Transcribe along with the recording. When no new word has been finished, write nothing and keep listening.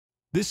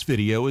This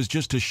video is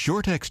just a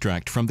short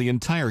extract from the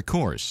entire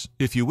course.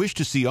 If you wish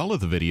to see all of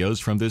the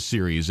videos from this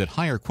series at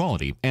higher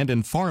quality and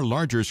in far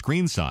larger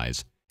screen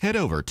size, head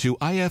over to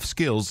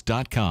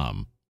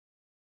ifskills.com.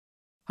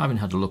 Having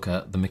had a look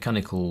at the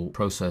mechanical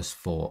process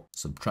for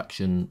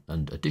subtraction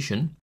and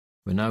addition,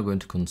 we're now going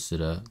to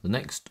consider the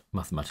next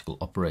mathematical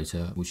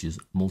operator, which is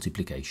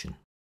multiplication.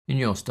 In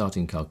your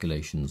starting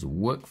calculations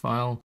work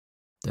file,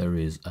 there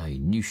is a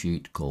new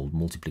sheet called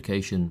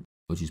multiplication,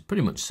 which is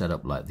pretty much set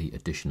up like the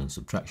addition and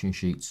subtraction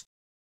sheets,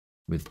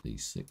 with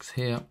these 6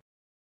 here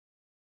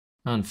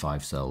and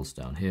 5 cells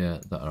down here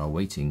that are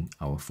awaiting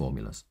our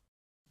formulas.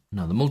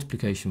 Now the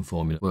multiplication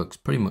formula works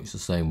pretty much the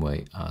same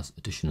way as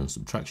addition and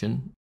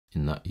subtraction,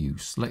 in that you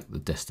select the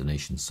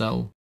destination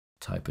cell,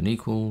 type an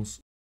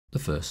equals, the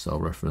first cell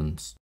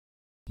reference,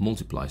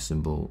 multiply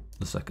symbol,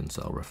 the second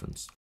cell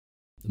reference.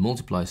 The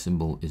multiply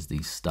symbol is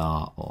the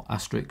star or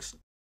asterisk.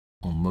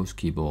 On most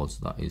keyboards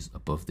that is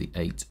above the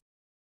 8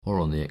 or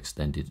on the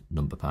extended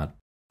number pad.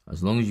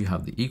 As long as you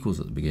have the equals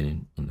at the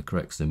beginning and the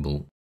correct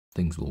symbol,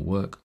 things will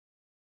work.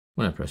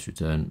 When I press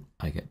return,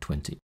 I get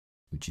 20,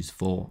 which is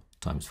 4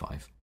 times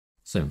 5.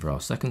 Same for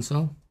our second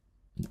cell,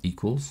 and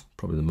equals,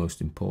 probably the most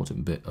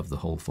important bit of the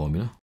whole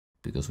formula,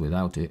 because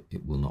without it,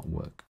 it will not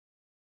work.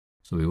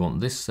 So we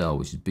want this cell,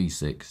 which is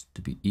B6,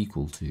 to be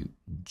equal to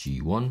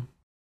G1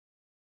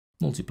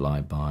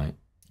 multiplied by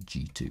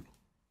G2.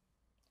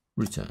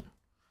 Return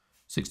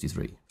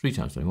 63. 3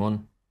 times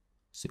 21,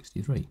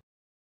 63.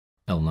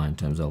 L9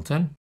 times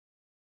L10.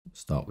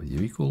 Start with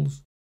your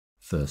equals.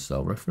 First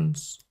cell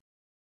reference.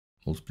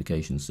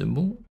 Multiplication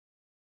symbol.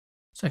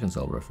 Second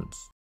cell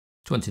reference.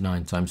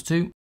 29 times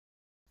 2,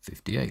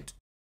 58.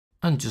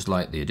 And just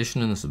like the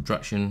addition and the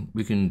subtraction,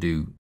 we can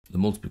do the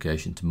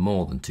multiplication to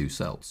more than 2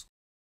 cells.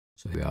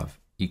 So we have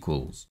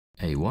equals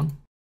A1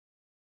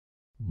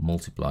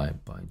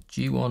 multiplied by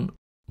G1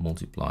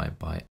 multiplied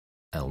by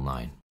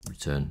L9.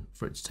 Return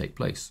for it to take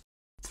place.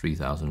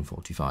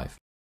 3045.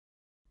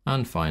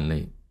 And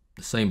finally,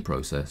 the same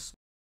process,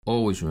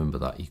 always remember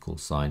that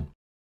equals sign,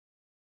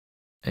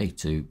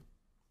 A2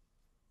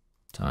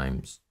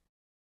 times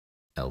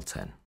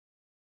L10,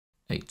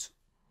 8,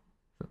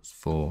 that's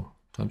 4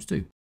 times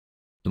 2.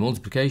 The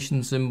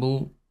multiplication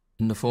symbol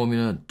in the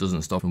formula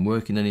doesn't stop from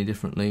working any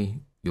differently.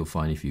 You'll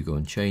find if you go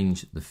and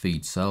change the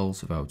feed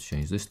cells, if I were to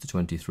change this to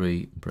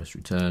 23 and press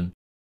return,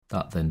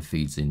 that then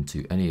feeds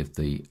into any of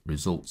the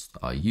results that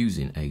are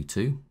using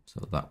A2,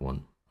 so that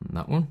one and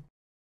that one.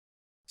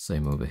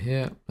 Same over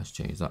here, let's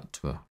change that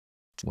to a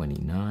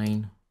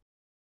 29.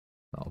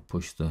 That'll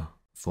push the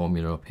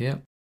formula up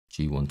here,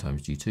 G1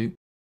 times G2.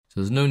 So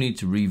there's no need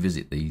to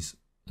revisit these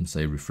and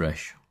say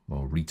refresh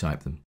or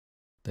retype them.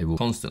 They will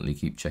constantly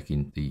keep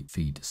checking the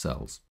feed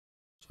cells.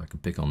 So I can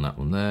pick on that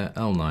one there,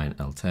 L9,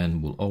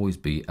 L10 will always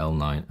be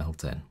L9,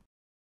 L10.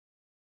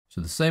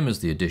 So the same as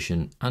the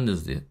addition and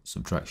as the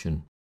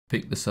subtraction,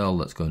 pick the cell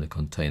that's going to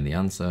contain the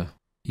answer,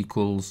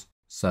 equals,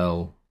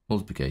 cell,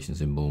 multiplication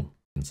symbol,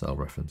 and cell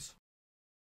reference.